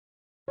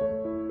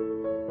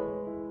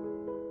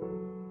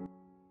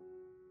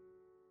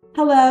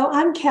Hello,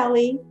 I'm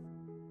Kelly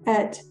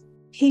at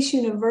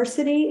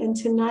Peace.University, and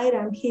tonight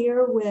I'm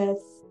here with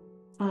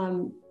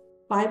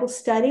Bible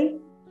study.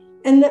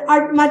 And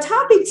my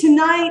topic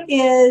tonight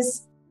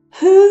is,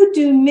 who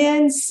do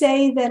men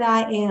say that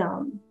I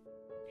am?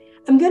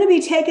 I'm going to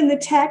be taking the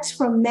text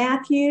from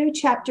Matthew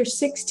chapter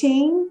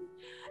 16,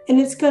 and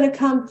it's going to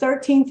come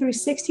 13 through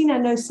 16. I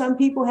know some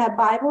people have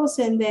Bibles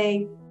and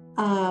they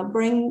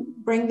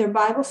bring their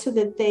Bible so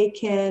that they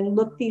can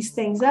look these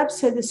things up.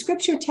 So the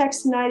scripture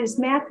text tonight is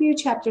Matthew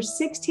chapter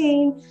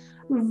 16,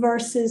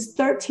 verses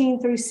 13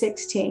 through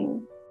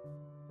 16.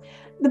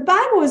 The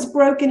Bible is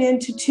broken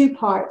into two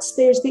parts.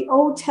 There's the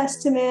Old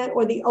Testament,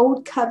 or the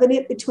Old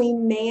Covenant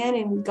between man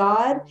and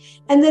God,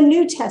 and the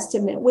New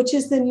Testament, which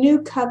is the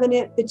New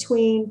Covenant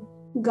between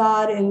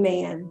God and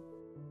man.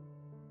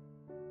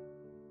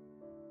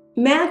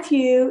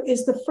 Matthew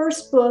is the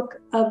first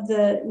book of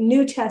the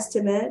New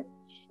Testament,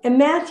 and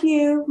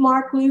Matthew,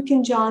 Mark, Luke,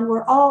 and John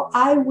were all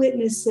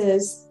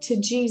eyewitnesses to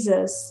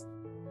Jesus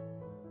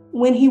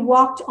when he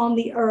walked on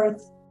the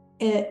earth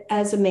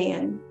as a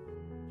man.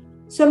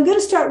 So I'm going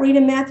to start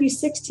reading Matthew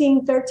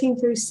 16, 13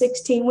 through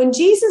 16. When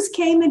Jesus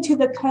came into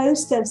the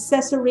coast of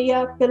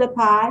Caesarea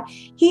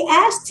Philippi, he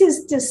asked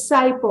his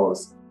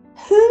disciples,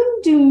 "Who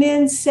do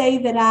men say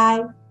that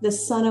I, the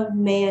Son of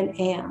Man,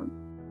 am?"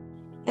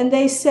 And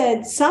they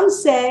said, "Some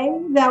say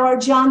thou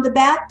art John the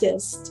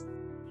Baptist,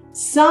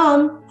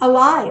 some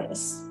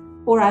Elias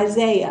or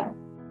Isaiah,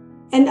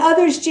 and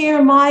others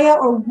Jeremias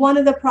or one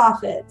of the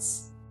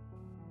prophets."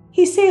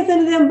 He saith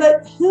unto them,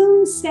 "But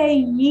whom say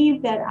ye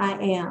that I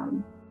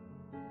am?"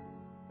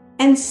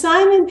 And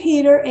Simon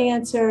Peter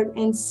answered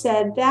and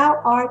said, "Thou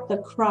art the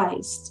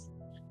Christ,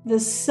 the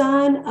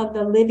Son of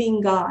the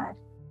living God."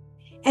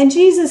 And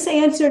Jesus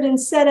answered and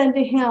said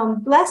unto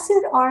him,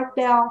 "Blessed art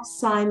thou,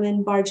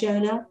 Simon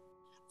Barjona,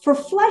 for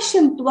flesh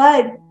and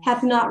blood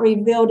hath not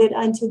revealed it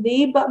unto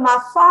thee, but my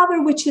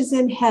Father which is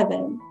in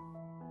heaven.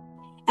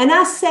 And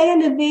I say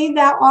unto thee,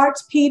 thou art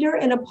Peter,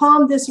 and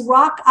upon this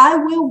rock I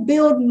will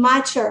build my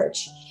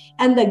church,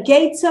 and the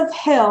gates of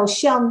hell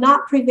shall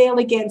not prevail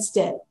against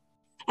it.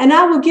 And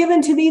I will give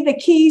unto thee the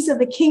keys of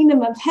the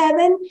kingdom of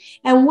heaven,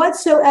 and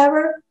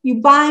whatsoever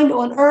you bind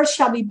on earth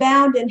shall be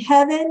bound in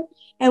heaven,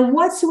 and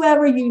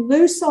whatsoever you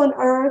loose on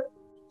earth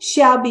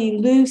shall be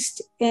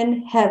loosed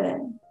in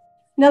heaven."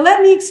 Now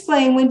let me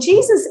explain. When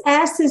Jesus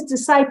asked his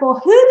disciple,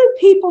 "Who do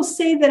people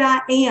say that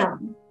I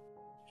am?"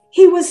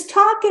 he was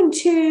talking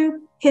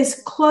to his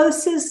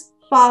closest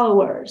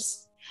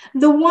followers,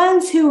 the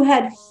ones who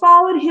had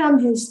followed him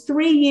his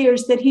 3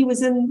 years that he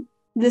was in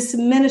this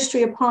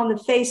ministry upon the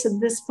face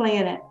of this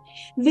planet.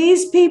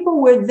 These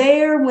people were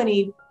there when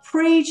he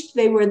preached.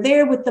 They were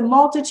there with the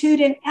multitude.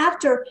 And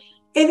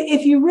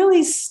if you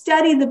really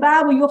study the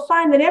Bible, you'll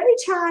find that every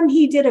time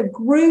he did a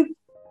group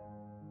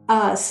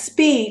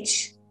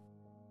speech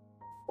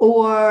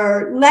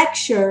or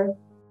lecture,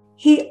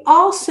 he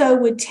also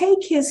would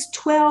take his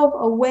 12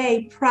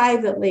 away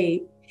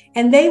privately,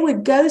 and they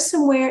would go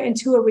somewhere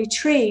into a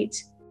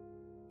retreat,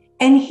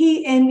 and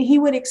he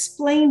would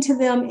explain to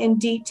them in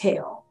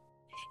detail.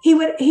 He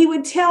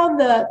would tell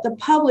the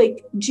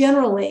public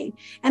generally,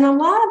 and a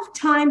lot of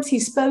times he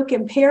spoke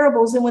in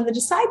parables, and when the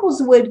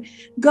disciples would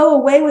go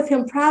away with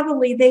him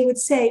privately, they would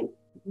say,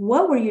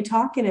 "What were you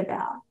talking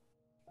about?"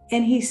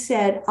 And he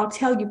said, "I'll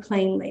tell you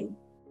plainly."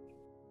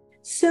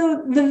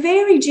 So the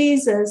very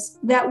Jesus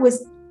that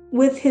was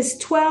with his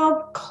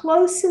 12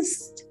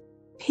 closest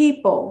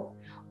people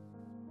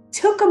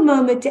took a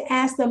moment to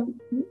ask them,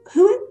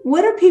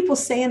 what are people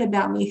saying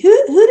about me?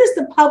 Who does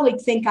the public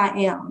think I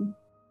am?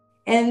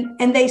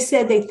 And they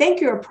said, they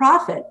think you're a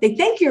prophet. They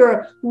think you're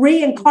a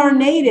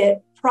reincarnated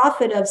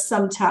prophet of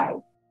some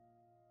type.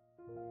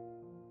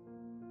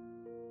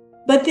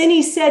 But then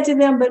he said to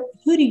them, "But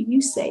who do you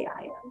say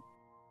I am?"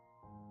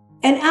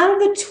 And out of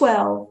the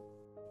 12,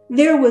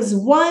 there was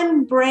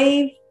one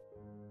brave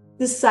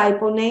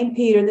disciple named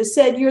Peter that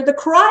said, "You're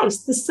the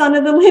Christ, the Son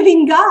of the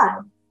living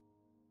God."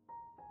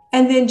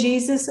 And then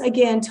Jesus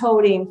again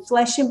told him,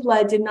 "Flesh and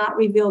blood did not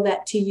reveal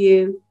that to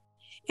you."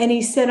 And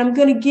he said, "I'm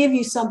going to give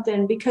you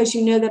something, because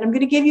you know that I'm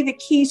going to give you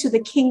the keys to the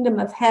kingdom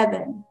of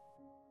heaven."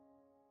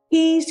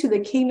 Keys to the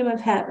kingdom of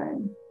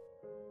heaven.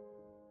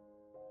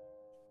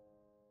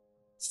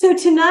 So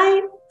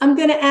tonight, I'm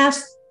going to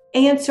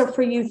answer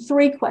for you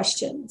 3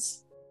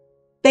 questions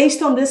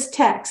based on this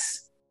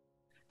text.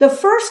 The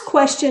first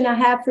question I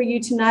have for you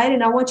tonight,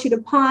 and I want you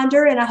to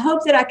ponder, and I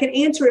hope that I can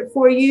answer it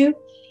for you,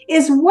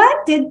 is,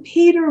 what did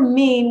Peter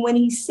mean when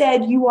he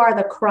said, "You are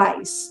the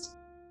Christ"?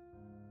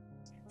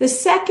 The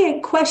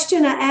second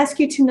question I ask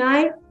you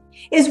tonight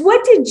is,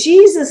 what did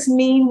Jesus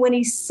mean when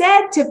he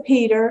said to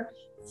Peter,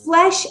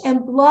 "Flesh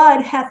and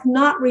blood hath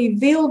not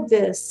revealed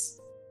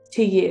this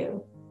to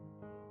you"?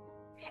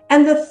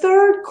 And the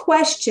third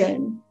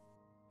question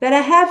that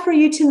I have for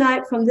you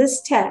tonight from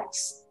this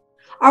text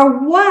are,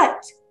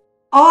 what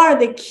are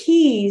the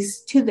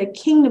keys to the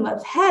kingdom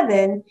of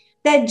heaven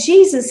that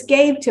Jesus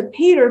gave to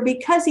Peter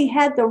because he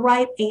had the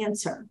right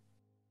answer?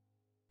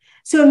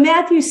 So in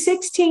Matthew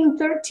 16,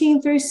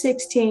 13 through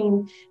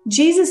 16,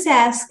 Jesus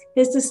asked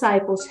his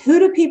disciples, who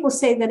do people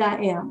say that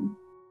I am?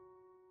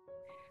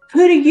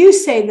 Who do you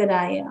say that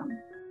I am?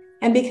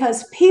 And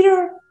because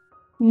Peter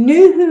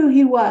knew who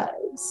he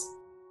was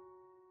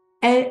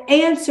and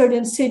answered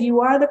and said, you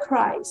are the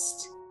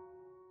Christ,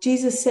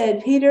 Jesus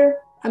said, Peter,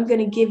 I'm going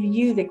to give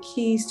you the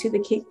keys to the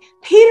kingdom.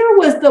 Peter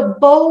was the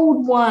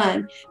bold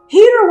one.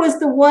 Peter was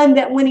the one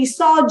that when he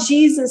saw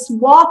Jesus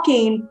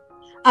walking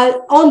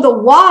on the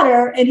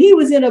water and he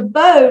was in a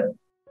boat,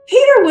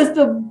 Peter was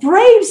the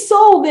brave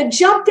soul that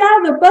jumped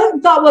out of the boat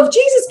and thought, well, if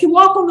Jesus can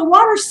walk on the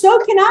water, so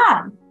can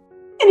I.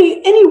 And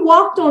he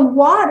walked on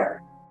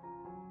water.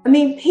 I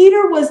mean,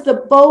 Peter was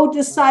the bold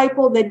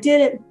disciple that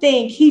didn't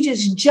think. He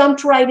just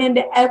jumped right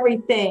into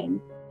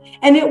everything.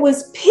 And it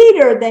was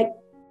Peter that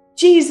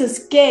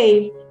Jesus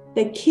gave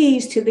the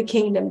keys to the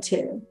kingdom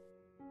to.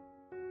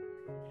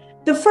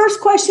 The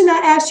first question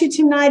I asked you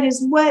tonight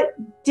is, what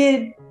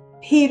did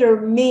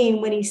Peter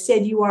mean when he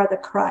said, you are the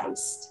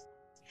Christ?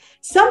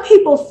 Some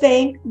people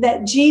think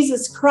that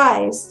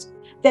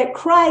that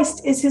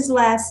Christ is his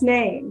last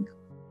name.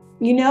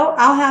 You know,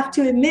 I'll have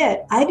to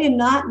admit, I did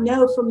not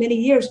know for many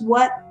years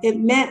what it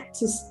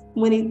meant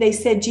when they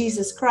said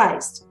Jesus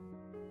Christ.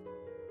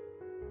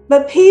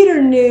 But Peter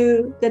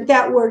knew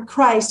that word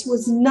Christ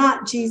was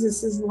not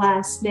Jesus's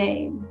last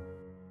name,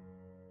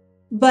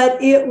 but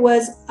it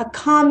was a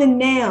common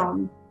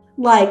noun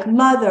like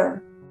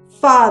mother,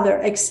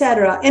 father,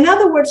 etc. In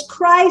other words,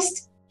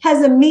 Christ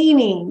has a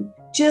meaning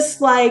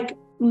just like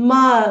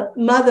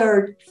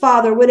mother,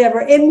 father, whatever.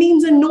 It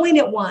means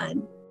anointed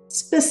one.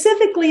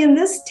 Specifically in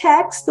this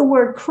text, the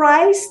word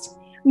Christ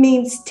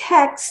means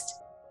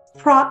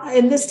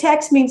in this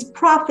text means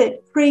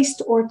prophet,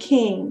 priest, or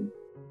king.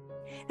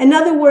 In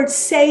other words,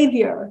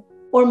 Savior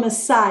or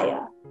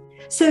Messiah.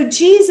 So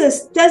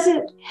Jesus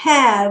doesn't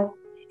have,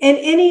 in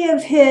any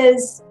of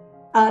his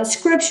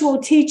scriptural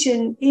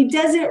teaching, he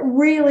doesn't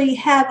really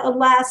have a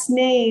last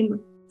name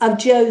of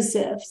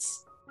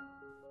Joseph's,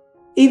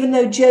 even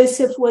though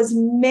Joseph was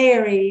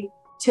married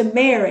to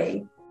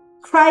Mary.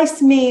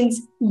 Christ means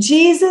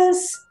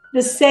Jesus,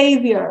 the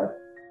Savior,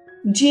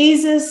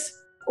 Jesus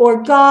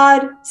or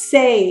God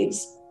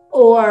saves,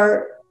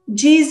 or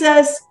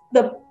Jesus,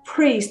 the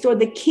priest or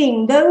the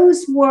king.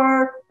 Those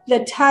were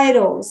the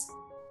titles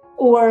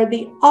or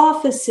the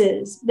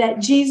offices that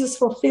Jesus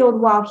fulfilled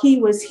while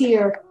he was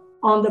here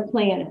on the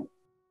planet.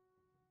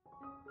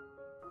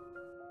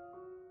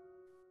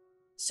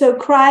 So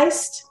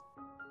Christ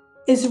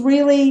is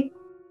really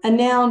a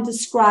noun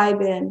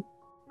describing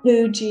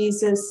who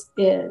Jesus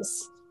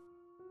is.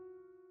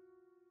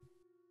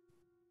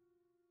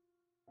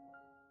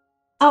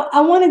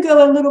 I want to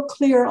go a little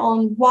clearer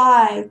on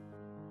why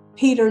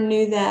Peter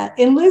knew that.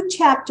 In Luke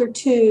chapter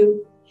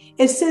 2,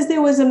 it says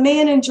there was a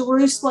man in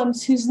Jerusalem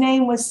whose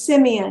name was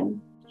Simeon,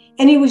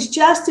 and he was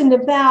just and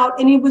devout,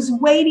 and he was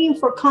waiting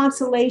for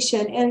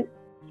consolation.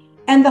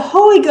 And the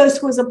Holy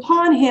Ghost was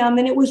upon him,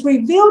 and it was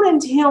revealed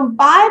unto him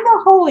by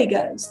the Holy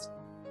Ghost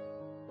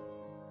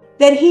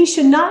that he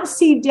should not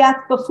see death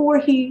before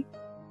he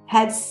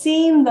had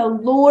seen the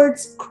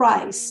Lord's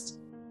Christ.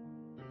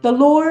 The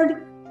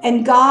Lord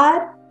and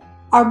God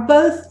are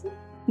both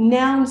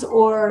nouns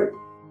or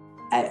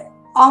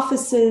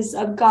offices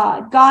of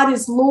God. God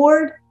is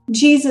Lord,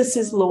 Jesus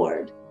is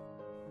Lord.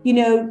 You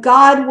know,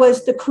 God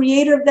was the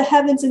creator of the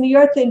heavens and the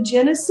earth in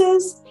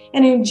Genesis.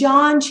 And in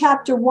John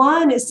chapter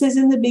 1, it says,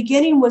 in the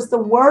beginning was the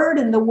Word,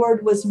 and the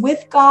Word was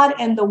with God,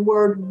 and the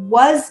Word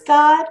was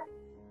God.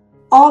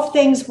 All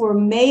things were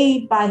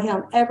made by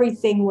him.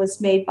 Everything was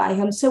made by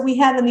him. So we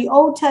have in the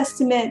Old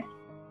Testament,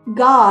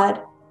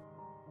 God,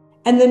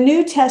 and the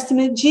New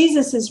Testament,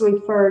 Jesus is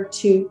referred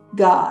to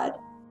God.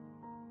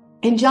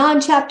 In John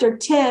chapter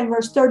 10,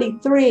 verse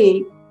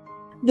 33,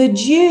 the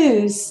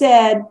Jews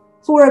said,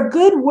 for a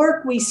good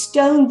work we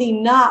stone thee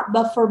not,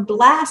 but for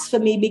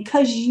blasphemy,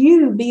 because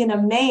you being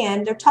a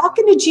man, they're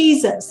talking to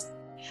Jesus.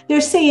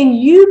 They're saying,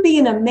 you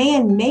being a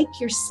man, make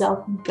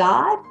yourself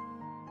God.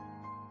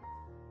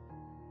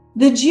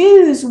 The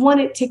Jews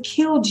wanted to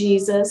kill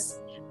Jesus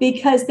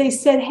because they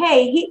said,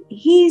 hey,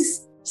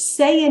 he's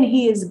saying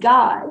he is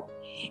God.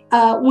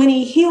 When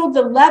he healed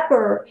the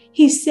leper,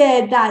 he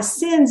said, thy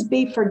sins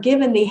be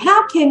forgiven thee.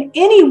 How can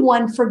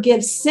anyone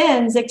forgive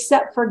sins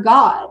except for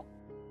God?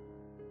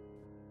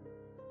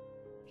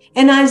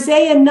 In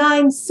Isaiah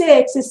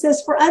 9:6, it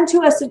says, for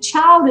unto us a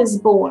child is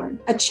born,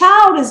 a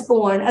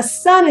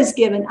son is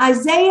given.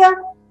 Isaiah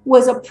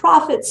was a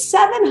prophet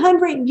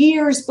 700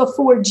 years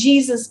before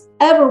Jesus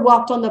ever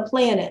walked on the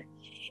planet.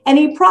 And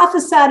he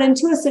prophesied,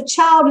 unto us a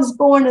child is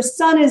born, a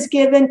son is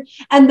given,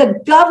 and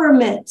the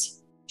government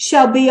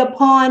shall be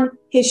upon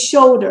his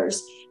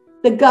shoulders.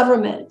 The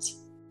government.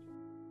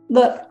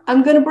 Look,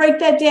 I'm going to break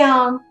that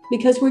down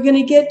because we're going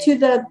to get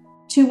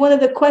to one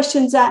of the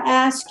questions I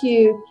ask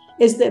you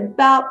is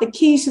about the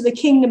keys to the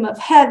kingdom of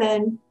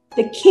heaven.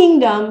 The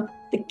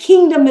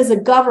kingdom is a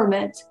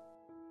government.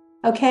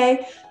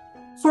 Okay?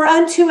 For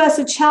unto us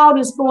a child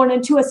is born,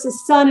 unto us a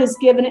son is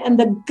given, and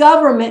the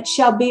government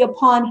shall be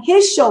upon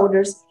his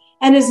shoulders.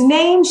 And his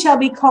name shall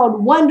be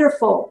called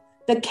Wonderful,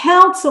 the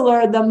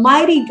Counselor, the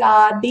Mighty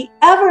God, the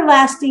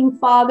Everlasting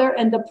Father,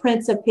 and the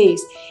Prince of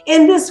Peace.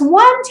 In this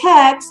one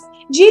text,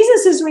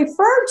 Jesus is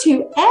referred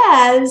to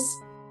as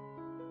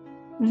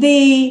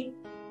the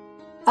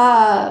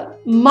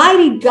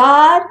mighty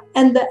God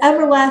and the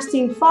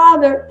everlasting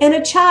Father and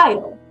a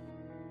child.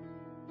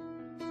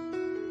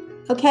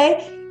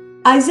 Okay?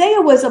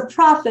 Isaiah was a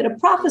prophet. A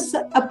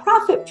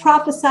prophet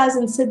prophesied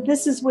and said,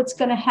 this is what's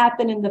going to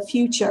happen in the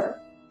future.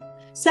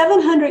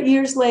 700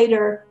 years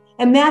later,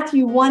 in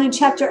Matthew 1 and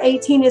chapter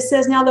 18, it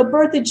says, now the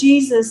birth of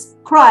Jesus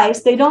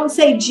Christ, they don't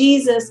say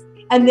Jesus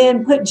and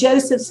then put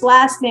Joseph's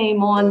last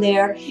name on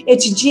there.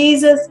 It's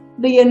Jesus,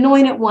 the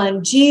anointed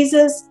one.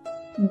 Jesus,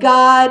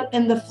 God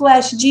in the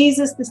flesh.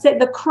 Jesus,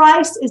 the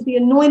Christ is the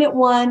anointed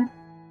one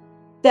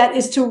that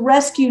is to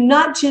rescue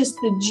not just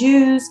the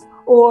Jews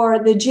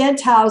or the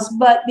Gentiles,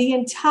 but the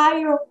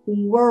entire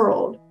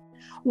world.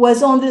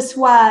 Was on this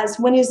wise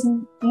when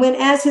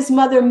as his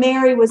mother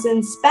Mary was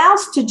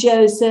espoused to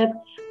Joseph,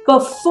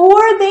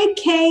 before they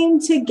came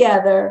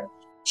together,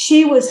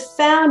 she was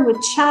found with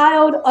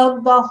child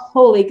of the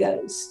Holy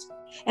Ghost.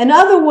 In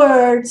other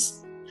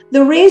words,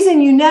 the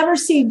reason you never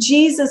see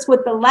Jesus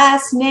with the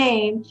last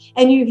name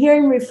and you hear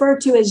him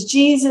referred to as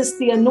Jesus,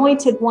 the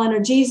anointed one, or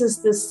Jesus,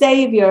 the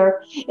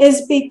Savior,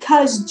 is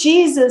because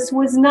Jesus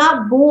was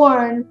not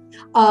born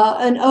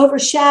and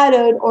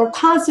overshadowed or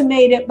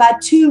consummated by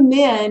two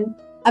men,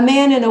 a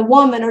man and a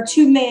woman, or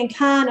two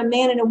mankind, a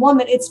man and a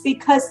woman. It's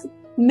because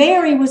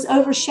Mary was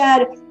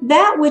overshadowed.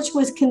 That which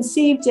was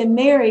conceived in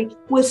Mary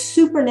was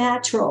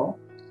supernatural.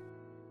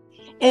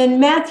 In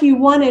Matthew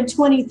 1 and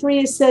 23,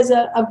 it says,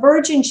 a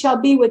virgin shall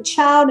be with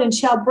child and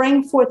shall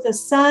bring forth a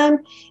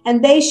son,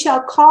 and they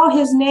shall call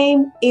his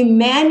name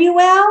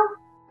Emmanuel,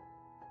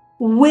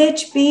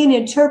 which being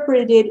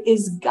interpreted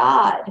is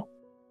God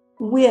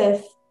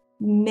with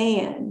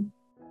man,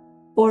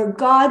 or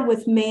God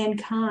with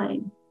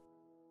mankind.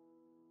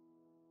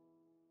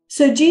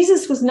 So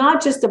Jesus was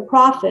not just a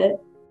prophet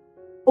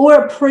or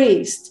a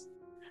priest,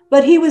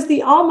 but he was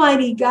the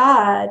Almighty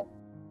God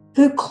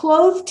who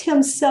clothed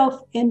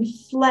himself in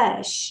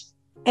flesh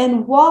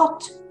and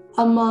walked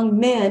among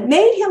men,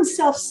 made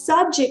himself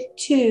subject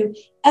to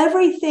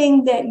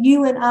everything that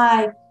you and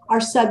I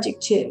are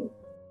subject to.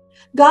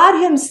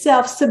 God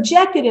himself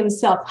subjected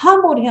himself,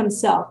 humbled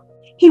himself.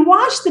 He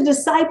washed the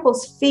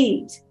disciples'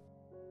 feet.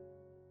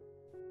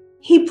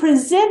 He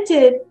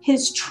presented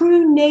his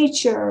true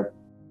nature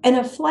in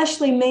a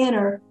fleshly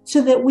manner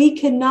so that we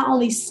could not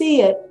only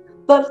see it,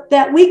 but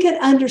that we could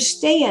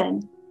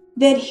understand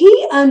that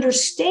he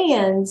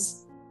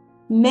understands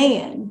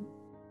man.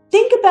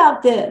 Think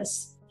about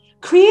this.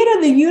 Creator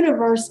of the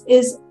universe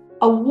is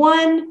a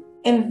one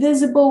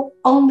invisible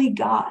only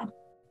God.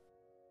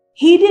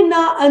 He did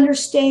not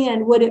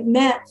understand what it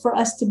meant for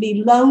us to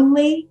be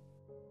lonely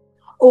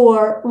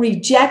or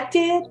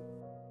rejected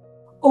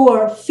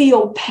or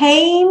feel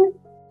pain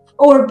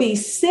or be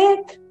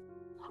sick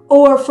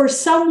or for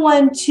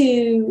someone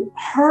to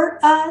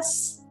hurt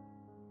us.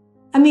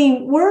 I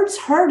mean, words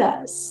hurt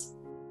us.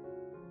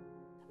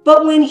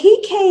 But when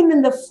he came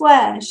in the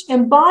flesh,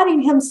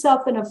 embodied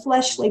himself in a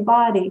fleshly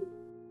body,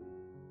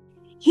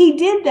 he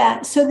did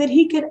that so that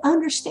he could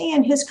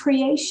understand his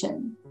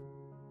creation.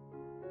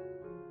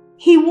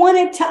 He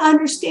wanted to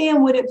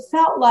understand what it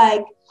felt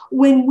like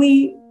when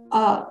we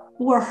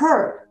were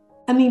hurt.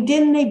 I mean,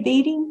 didn't they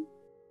beat him?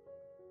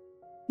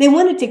 They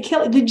wanted to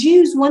kill him. The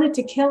Jews wanted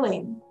to kill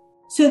him.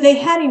 So they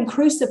had him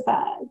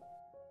crucified.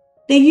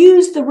 They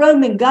used the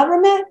Roman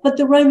government, but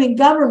the Roman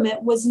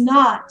government was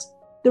not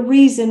the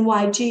reason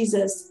why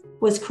Jesus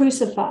was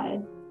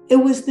crucified. It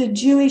was the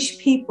Jewish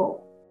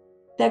people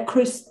that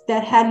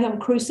had him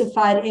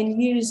crucified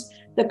and used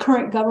the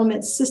current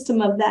government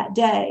system of that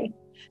day.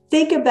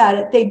 Think about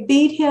it. They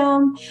beat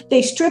him.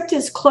 They stripped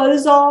his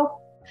clothes off.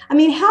 I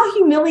mean, how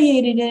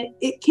humiliating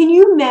can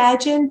you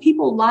imagine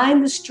people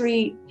line the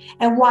street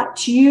and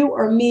watch you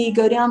or me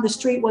go down the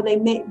street where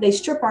they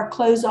strip our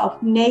clothes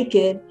off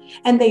naked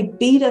and they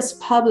beat us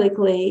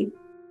publicly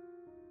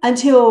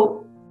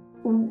until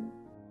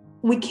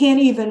we can't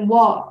even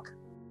walk.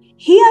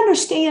 He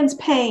understands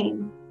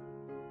pain.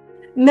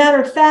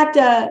 Matter of fact,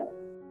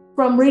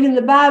 from reading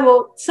the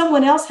Bible,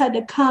 someone else had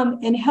to come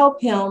and help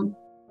him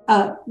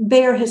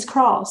bear his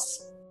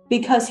cross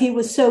because he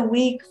was so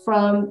weak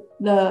from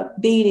the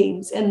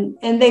beatings, and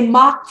they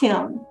mocked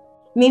him.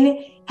 I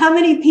mean, how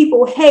many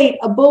people hate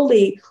a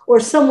bully or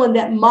someone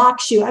that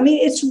mocks you? I mean,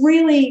 it's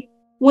really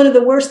one of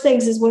the worst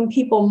things is when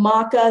people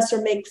mock us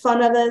or make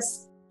fun of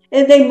us.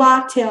 And they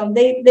mocked him.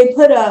 They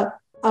put a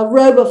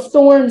robe of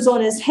thorns on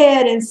his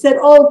head and said,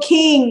 "Oh,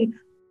 king,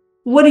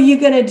 what are you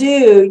going to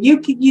do?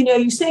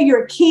 You say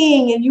you're a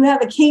king and you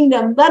have a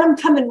kingdom. Let him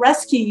come and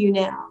rescue you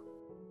now."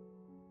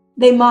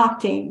 They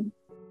mocked him.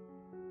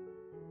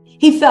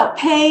 He felt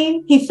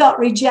pain. He felt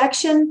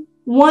rejection.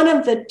 One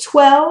of the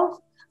 12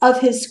 of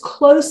his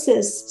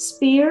closest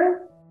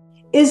spear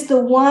is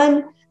the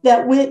one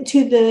that went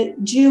to the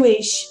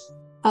Jewish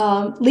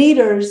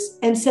leaders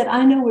and said,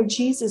 I know where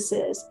Jesus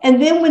is.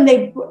 And then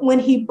when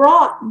he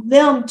brought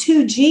them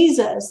to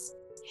Jesus,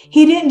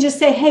 he didn't just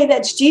say, hey,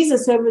 that's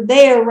Jesus over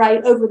there,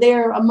 right over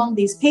there among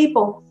these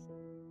people.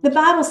 The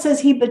Bible says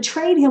he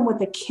betrayed him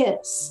with a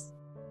kiss.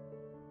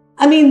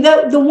 I mean,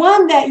 the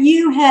one that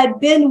you had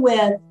been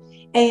with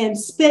and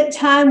spent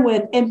time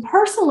with and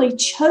personally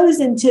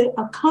chosen to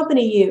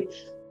accompany you,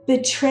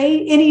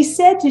 betrayed. And he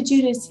said to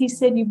Judas, he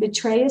said, you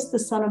betrayest the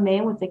Son of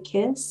Man with a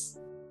kiss?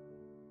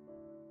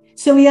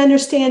 So he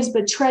understands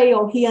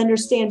betrayal. He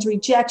understands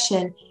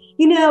rejection.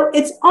 You know,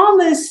 it's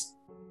almost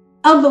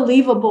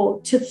unbelievable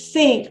to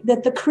think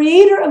that the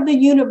creator of the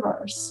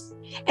universe,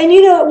 and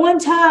you know, at one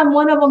time,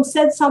 one of them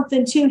said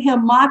something to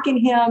him, mocking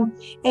him.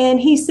 And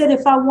he said,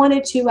 if I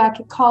wanted to, I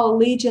could call a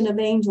legion of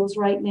angels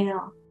right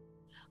now.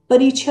 But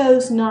he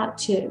chose not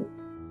to.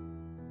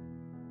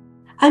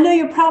 I know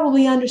you're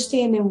probably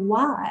understanding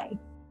why.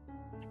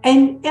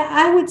 And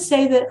I would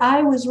say that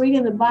I was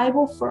reading the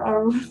Bible for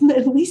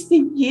at least a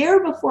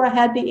year before I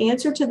had the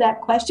answer to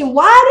that question.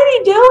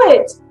 Why did he do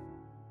it?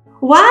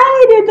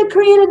 Why did the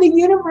creator of the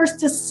universe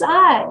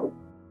decide?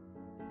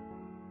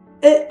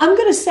 I'm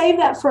going to save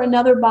that for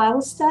another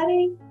Bible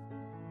study.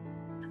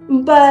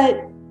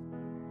 But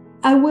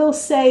I will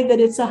say that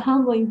it's a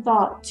humbling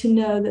thought to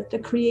know that the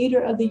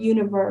creator of the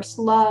universe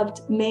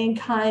loved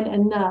mankind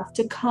enough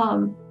to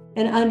come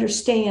and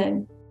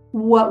understand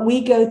what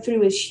we go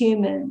through as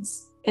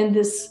humans in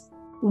this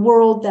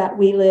world that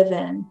we live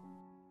in.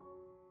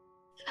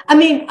 I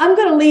mean, I'm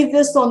going to leave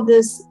this on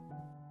this,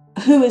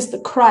 who is the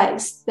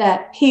Christ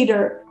that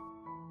Peter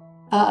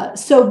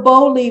so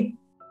boldly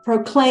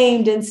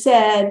proclaimed and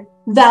said,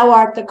 thou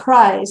art the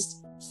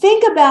Christ.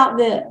 Think about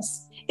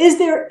this. Is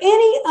there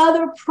any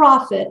other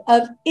prophet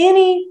of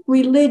any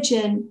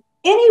religion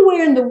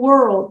anywhere in the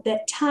world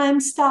that time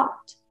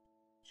stopped?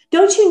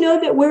 Don't you know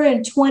that we're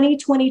in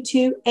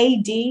 2022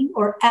 AD,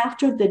 or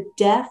after the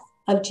death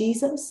of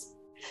Jesus?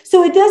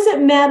 So it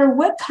doesn't matter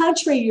what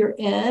country you're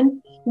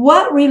in,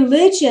 what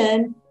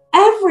religion,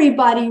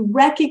 everybody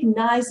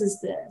recognizes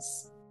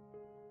this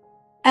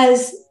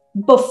as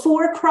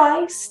before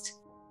Christ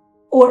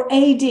or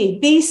AD,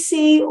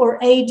 BC or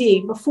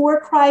AD, before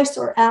Christ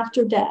or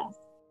after death.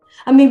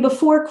 I mean,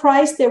 before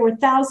Christ, there were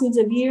thousands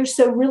of years.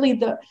 So really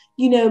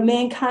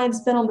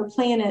mankind's been on the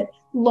planet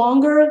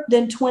longer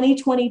than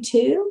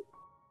 2022.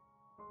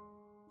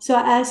 So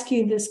I ask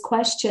you this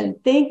question.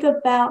 Think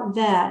about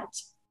that.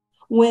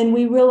 When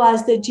we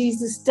realize that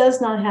Jesus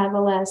does not have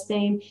a last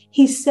name,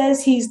 he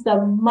says he's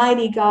the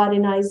mighty God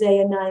in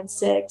Isaiah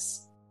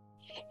 9:6,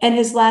 and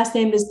his last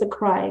name is the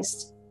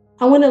Christ.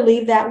 I want to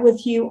leave that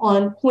with you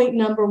on point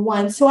number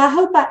 1. So I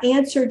hope I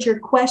answered your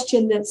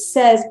question that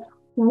says,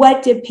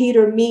 what did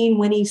Peter mean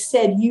when he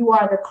said, you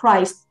are the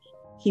Christ?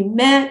 He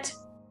meant,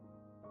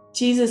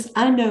 Jesus,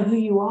 I know who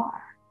you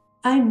are.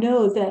 I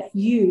know that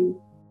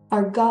you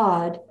are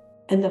God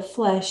and the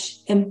flesh,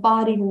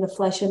 embodied in the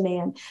flesh of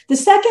man. The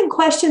second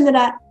question that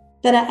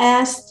I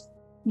asked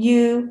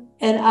you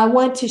and I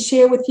want to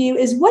share with you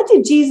is, what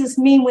did Jesus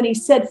mean when he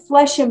said,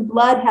 flesh and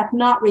blood have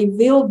not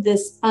revealed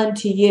this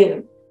unto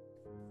you?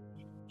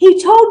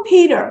 He told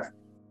Peter,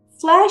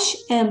 flesh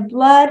and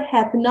blood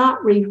hath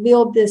not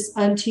revealed this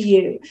unto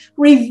you.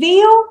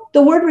 Reveal,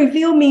 the word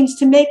reveal means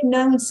to make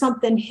known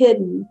something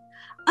hidden.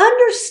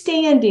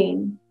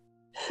 Understanding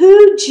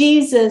who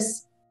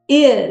Jesus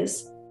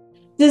is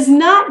does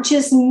not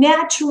just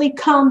naturally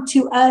come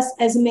to us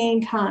as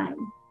mankind.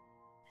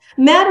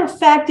 Matter of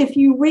fact, if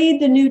you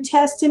read the New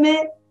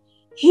Testament,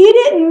 he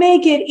didn't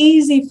make it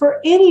easy for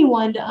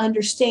anyone to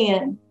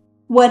understand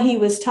what he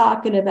was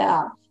talking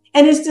about.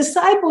 And his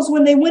disciples,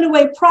 when they went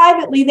away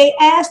privately, they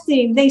asked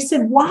him, they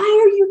said, why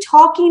are you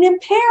talking in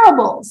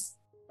parables?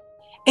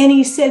 And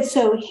he said,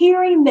 so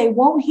hearing they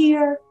won't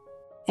hear,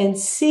 and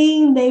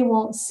seeing they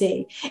won't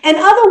see. In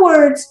other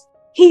words,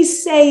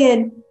 he's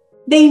saying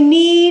they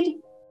need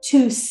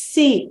to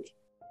seek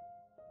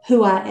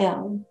who I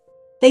am.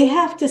 They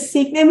have to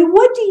seek. I mean,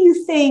 what do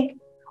you think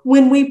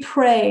when we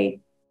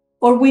pray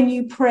or when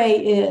you pray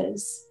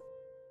is?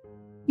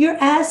 You're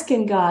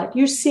asking God,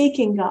 you're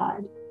seeking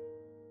God.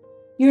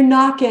 You're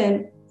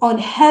knocking on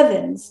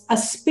heaven's, a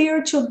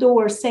spiritual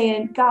door,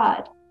 saying,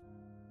 God.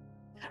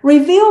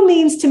 Reveal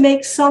means to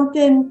make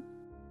something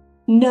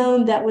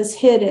known that was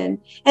hidden.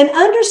 And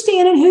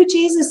understanding who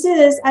Jesus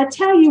is, I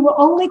tell you, will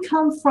only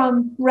come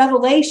from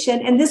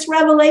revelation. And this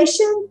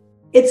revelation,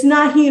 it's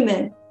not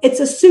human. It's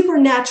a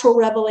supernatural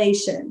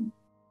revelation.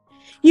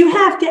 You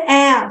have to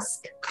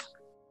ask,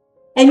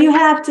 and you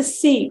have to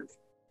seek,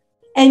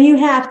 and you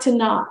have to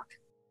knock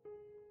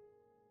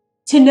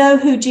to know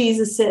who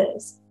Jesus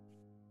is.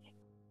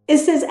 It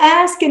says,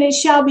 ask and it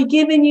shall be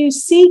given you,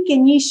 seek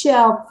and ye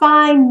shall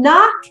find,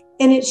 knock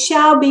and it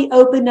shall be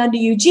opened unto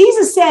you.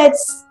 Jesus said,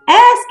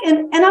 ask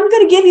and I'm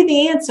going to give you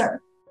the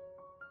answer.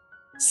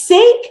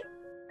 Seek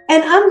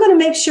and I'm going to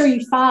make sure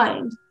you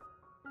find.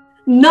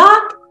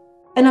 Knock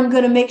and I'm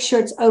going to make sure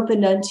it's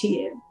opened unto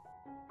you.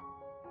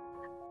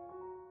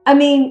 I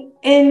mean,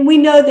 and we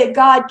know that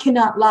God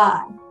cannot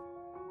lie.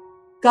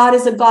 God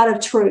is a God of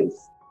truth.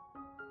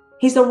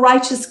 He's a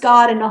righteous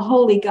God and a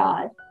holy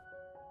God.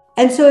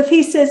 And so if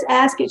he says,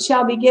 ask, it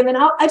shall be given.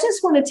 I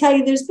just want to tell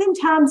you, there's been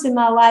times in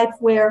my life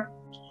where,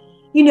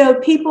 you know,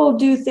 people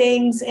do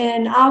things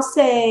and I'll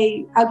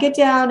get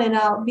down and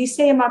I'll be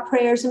saying my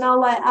prayers and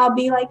I'll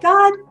be like,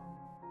 God,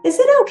 is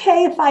it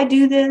okay if I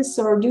do this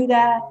or do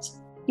that?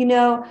 You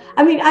know,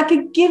 I mean, I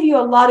could give you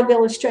a lot of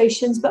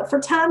illustrations, but for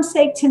time's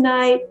sake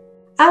tonight,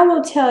 I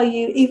will tell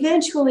you,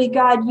 eventually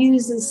God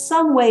uses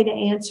some way to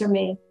answer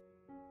me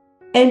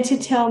and to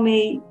tell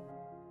me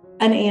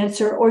an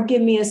answer or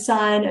give me a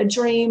sign, a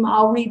dream.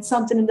 I'll read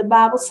something in the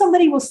Bible.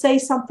 Somebody will say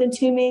something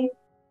to me.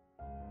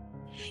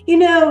 You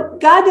know,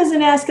 God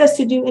doesn't ask us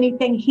to do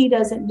anything he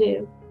doesn't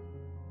do.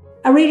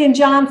 I read in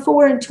John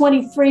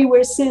 4:23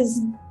 where it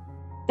says,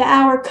 the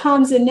hour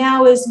comes and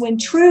now is when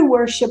true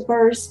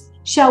worshipers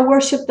shall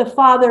worship the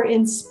Father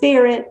in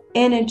spirit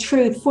and in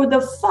truth. For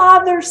the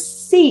Father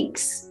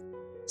seeks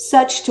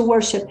such to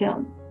worship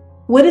him.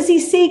 What is he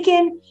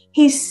seeking?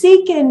 He's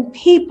seeking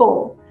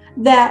people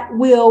that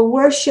will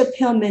worship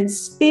him in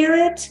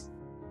spirit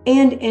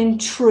and in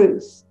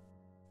truth.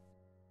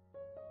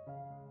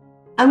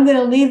 I'm going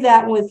to leave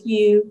that with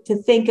you to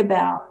think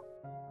about.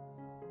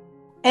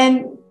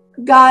 And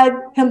God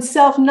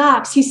himself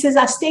knocks. He says,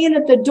 I stand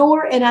at the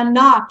door and I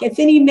knock. If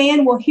any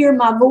man will hear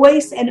my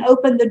voice and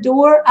open the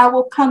door, I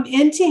will come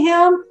into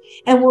him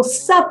and will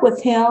sup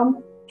with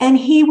him and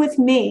he with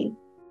me.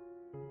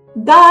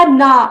 God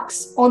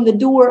knocks on the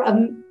door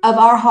of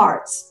our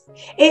hearts.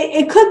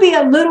 It could be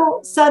a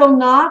little subtle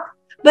knock,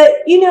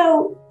 but you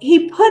know,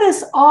 he put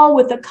us all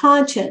with a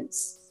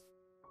conscience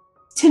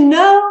to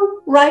know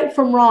right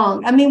from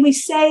wrong. I mean, we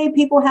say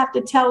people have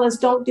to tell us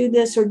don't do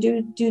this or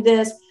do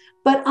this,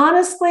 but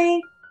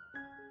honestly,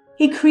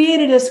 he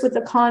created us with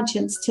a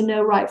conscience to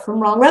know right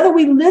from wrong. Whether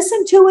we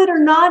listen to it or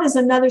not is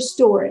another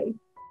story.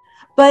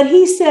 But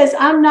he says,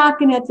 I'm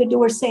knocking at the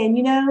door saying,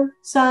 you know,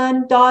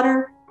 son,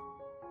 daughter,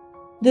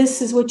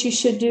 this is what you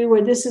should do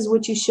or this is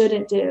what you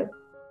shouldn't do.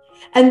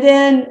 And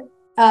then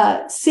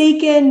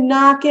seeking,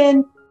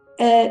 knocking,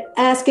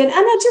 asking. And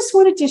I just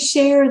wanted to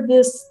share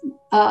this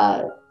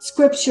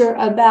scripture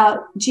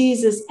about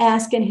Jesus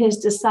asking his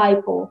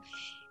disciple.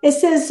 It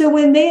says, so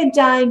when they had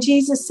dined,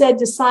 Jesus said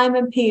to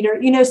Simon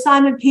Peter, you know,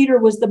 Simon Peter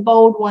was the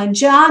bold one.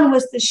 John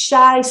was the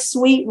shy,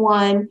 sweet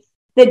one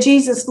that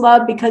Jesus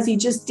loved because he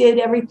just did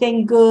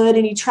everything good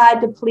and he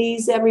tried to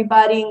please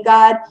everybody and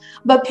God.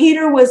 But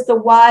Peter was the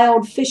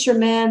wild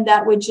fisherman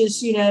that would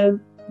just, you know,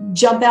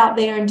 jump out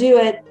there and do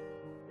it.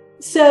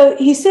 So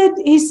he said,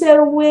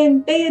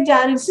 when they had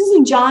dined, this is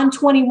in John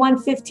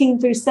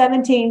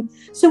 21:15-17.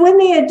 So when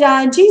they had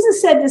dined,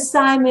 Jesus said to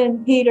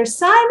Simon Peter,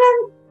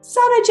 Simon,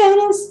 son of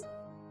Jonas,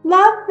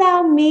 love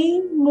thou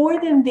me more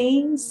than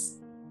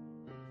these?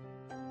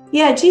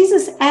 Yeah,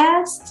 Jesus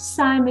asked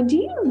Simon, do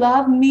you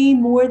love me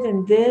more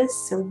than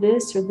this or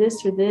this or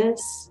this or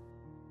this?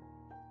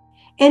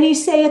 And he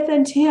saith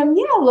unto him,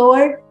 yeah,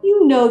 Lord,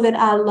 you know that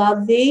I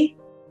love thee.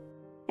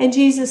 And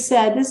Jesus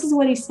said, this is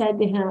what he said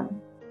to him.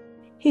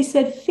 He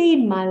said,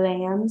 feed my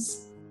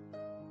lambs.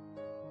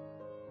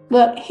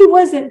 Look, he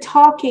wasn't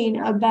talking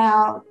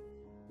about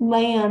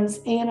lambs,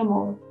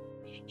 animal.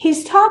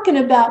 He's talking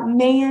about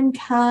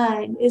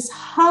mankind is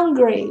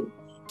hungry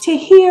to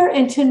hear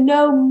and to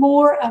know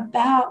more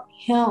about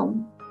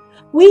him.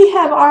 We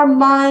have our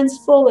minds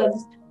full of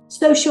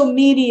social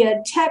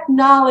media,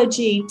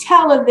 technology,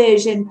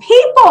 television,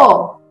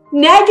 people,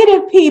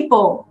 negative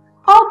people,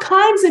 all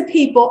kinds of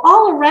people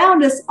all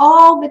around us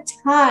all the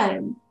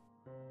time.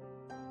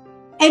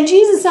 And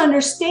Jesus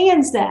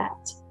understands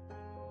that.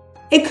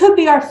 It could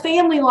be our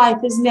family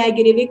life is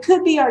negative. It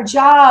could be our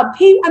job.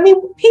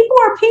 People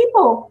are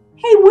people.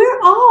 Hey,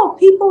 we're all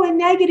people and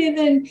negative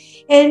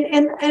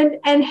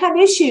and have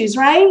issues,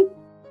 right?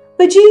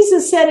 But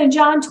Jesus said in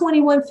John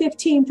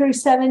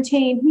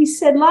 21:15-17, he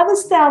said,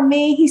 lovest thou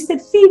me? He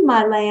said, feed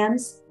my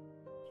lambs.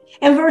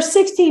 And verse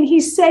 16, he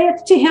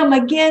saith to him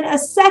again a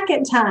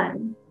second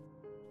time,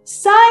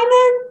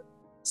 Simon,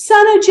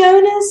 son of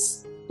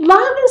Jonas,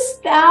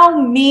 lovest thou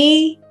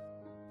me?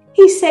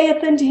 He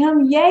saith unto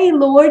him, yea,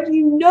 Lord,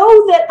 you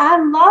know that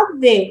I love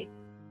thee.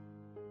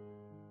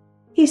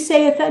 He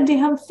saith unto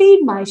him,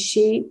 feed my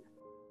sheep.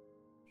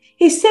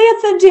 He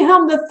saith unto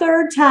him the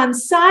third time,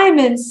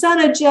 Simon,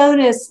 son of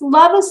Jonas,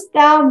 lovest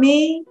thou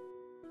me?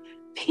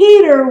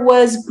 Peter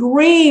was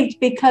grieved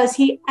because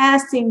he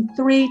asked him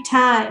 3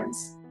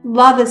 times,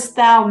 lovest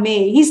thou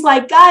me? He's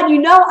like, God, you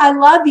know I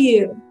love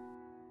you.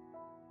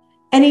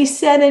 And he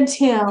said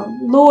unto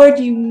him, Lord,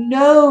 you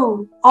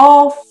know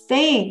all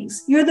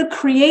things. You're the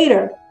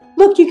creator.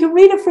 Look, you can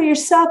read it for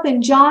yourself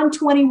in John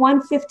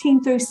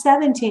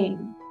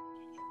 21:15-17.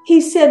 He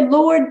said,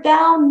 Lord,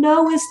 thou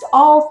knowest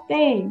all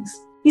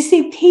things. You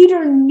see,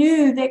 Peter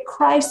knew that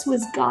Christ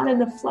was God in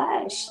the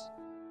flesh.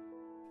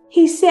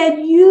 He said,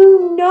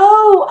 you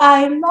know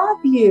I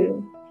love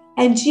you.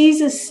 And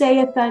Jesus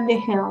saith unto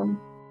him,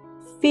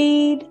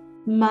 feed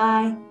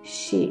my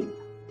sheep.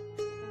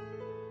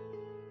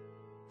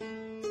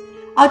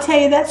 I'll tell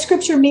you, that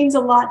scripture means a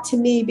lot to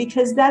me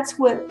because that's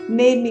what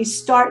made me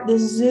start the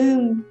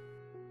Zoom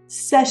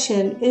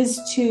session is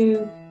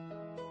to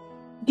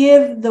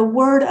give the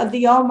word of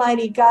the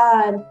Almighty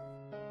God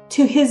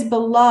to his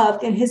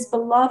beloved, and his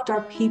beloved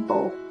are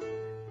people.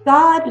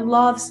 God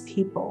loves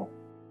people.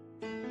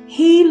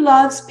 He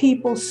loves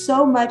people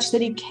so much that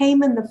he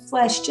came in the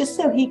flesh just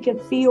so he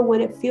could feel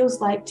what it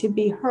feels like to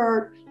be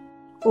hurt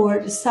or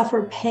to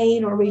suffer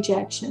pain or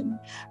rejection.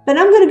 But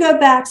I'm going to go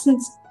back,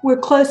 since we're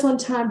close on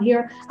time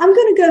here, I'm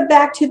going to go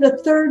back to the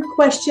third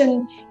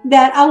question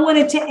that I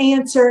wanted to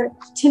answer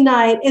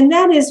tonight, and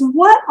that is,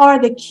 what are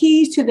the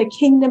keys to the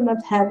kingdom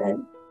of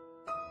heaven?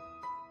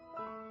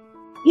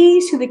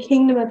 Keys to the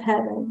kingdom of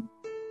heaven.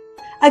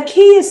 A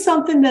key is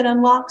something that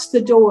unlocks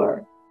the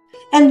door.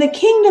 And the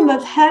kingdom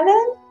of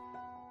heaven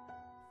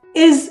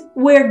is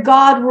where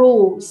God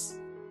rules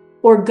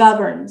or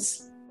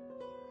governs.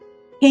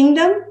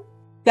 Kingdom,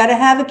 got to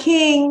have a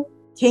king.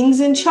 King's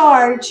in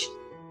charge.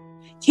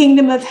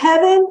 Kingdom of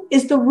heaven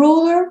is the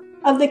ruler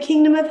of the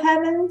kingdom of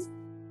heavens.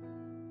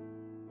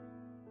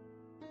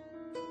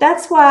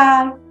 That's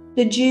why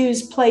the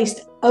Jews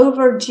placed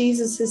over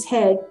Jesus's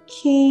head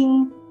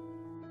King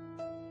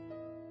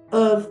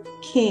of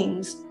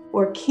Kings,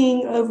 or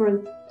King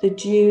over the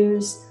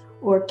Jews,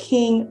 or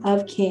King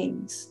of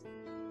Kings.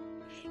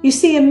 You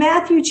see, in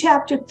Matthew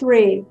chapter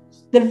 3,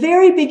 the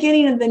very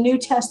beginning of the New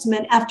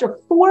Testament, after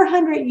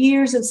 400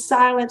 years of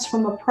silence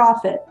from a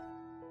prophet,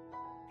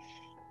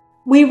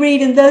 we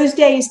read, in those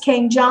days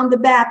came John the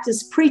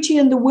Baptist preaching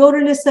in the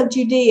wilderness of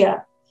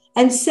Judea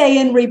and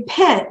saying,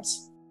 repent.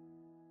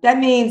 That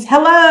means,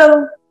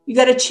 hello, you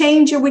got to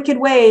change your wicked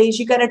ways.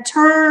 You got to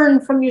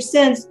turn from your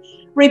sins.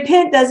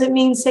 Repent doesn't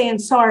mean saying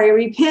sorry.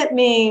 Repent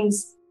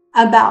means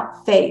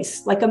about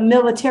face, like a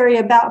military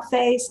about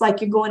face,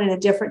 like you're going in a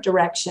different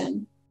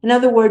direction. In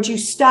other words, you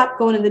stop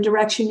going in the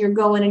direction you're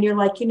going and you're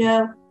like,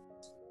 I'm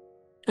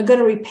going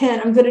to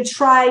repent. I'm going to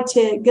try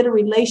to get a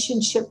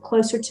relationship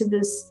closer to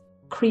this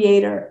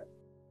Creator,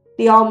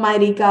 the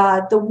Almighty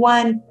God, the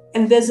one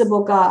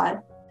invisible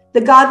God, the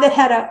God that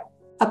had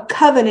a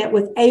covenant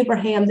with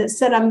Abraham that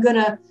said, I'm going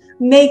to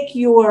make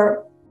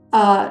your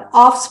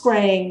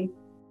offspring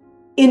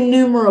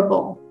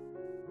innumerable.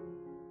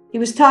 He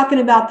was talking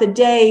about the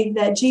day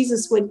that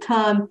Jesus would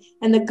come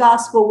and the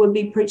gospel would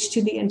be preached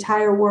to the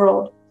entire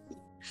world.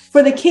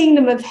 For the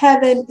kingdom of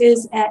heaven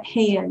is at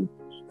hand.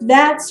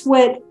 That's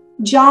what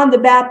John the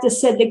Baptist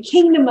said. The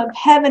kingdom of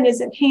heaven is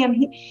at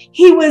hand.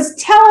 He was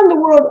telling the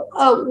world,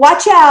 oh,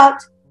 watch out.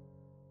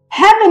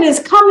 Heaven is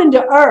coming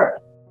to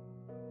earth.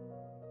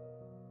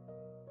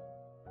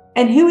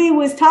 And who he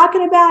was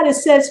talking about, it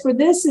says, for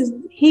this is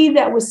he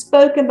that was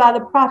spoken by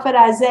the prophet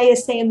Isaiah,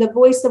 saying, the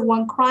voice of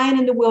one crying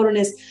in the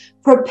wilderness,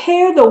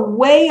 prepare the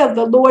way of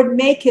the Lord,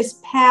 make his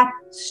path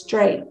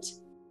straight.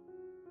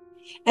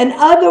 In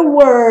other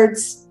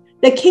words,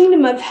 the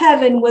kingdom of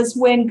heaven was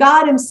when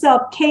God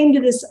himself came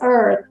to this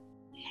earth,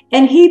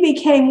 and he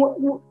became,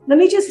 let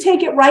me just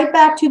take it right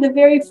back to the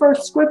very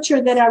first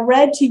scripture that I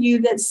read to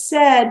you that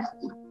said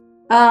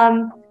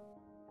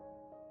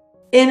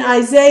in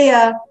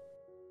Isaiah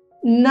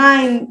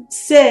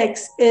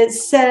 9:6, it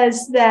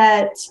says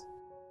that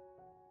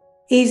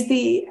he's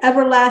the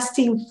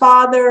everlasting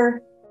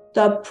Father,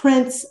 the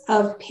Prince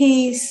of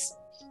Peace,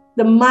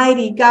 the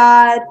mighty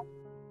God,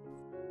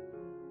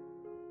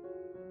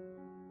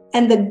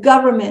 and the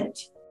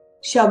government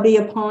shall be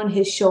upon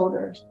his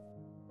shoulders.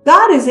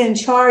 God is in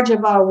charge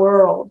of our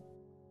world.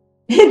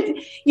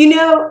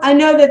 I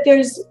know that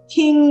there's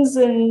kings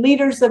and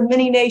leaders of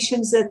many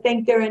nations that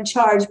think they're in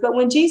charge, but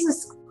when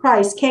Jesus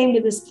Christ came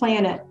to this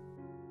planet,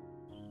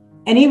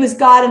 and he was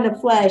God in the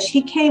flesh,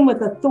 he came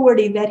with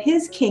authority that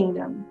his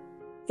kingdom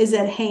is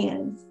at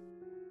hand.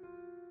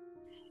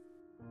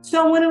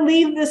 So I want to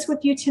leave this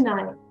with you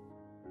tonight.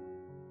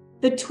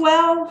 The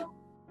 12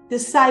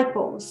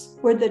 disciples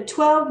were the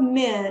 12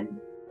 men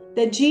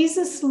that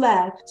Jesus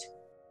left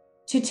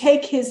to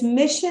take his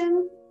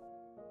mission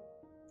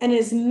and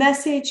his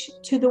message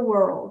to the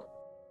world.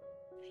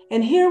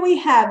 And here we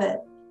have it,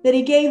 that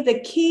he gave the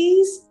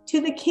keys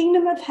to the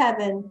kingdom of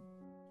heaven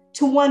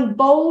to one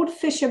bold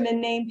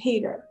fisherman named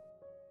Peter.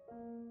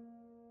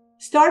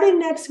 Starting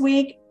next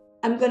week,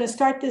 I'm going to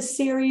start this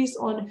series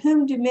on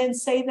Whom Do Men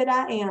Say That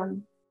I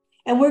Am?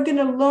 And we're going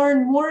to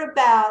learn more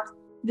about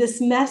this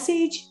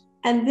message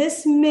and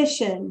this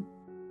mission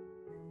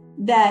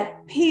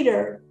that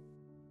Peter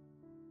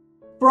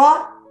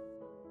brought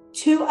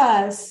to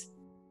us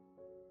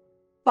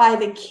by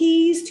the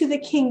keys to the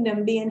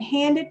kingdom being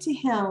handed to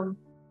him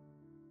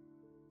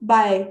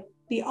by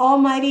the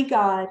Almighty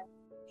God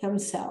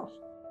himself.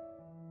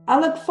 I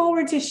look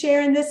forward to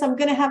sharing this. I'm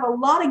going to have a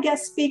lot of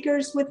guest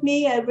speakers with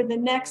me over the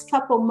next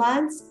couple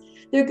months.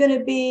 They're going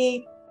to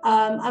be,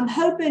 I'm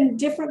hoping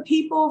different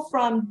people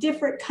from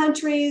different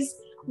countries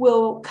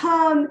will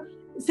come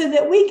so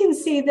that we can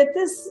see that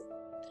this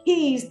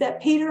keys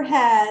that Peter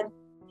had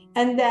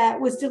and that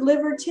was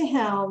delivered to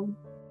him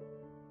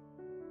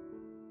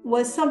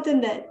was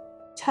something that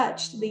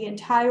touched the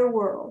entire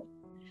world.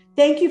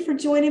 Thank you for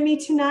joining me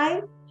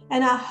tonight,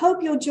 and I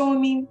hope you'll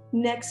join me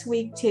next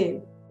week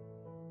too.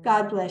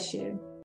 God bless you.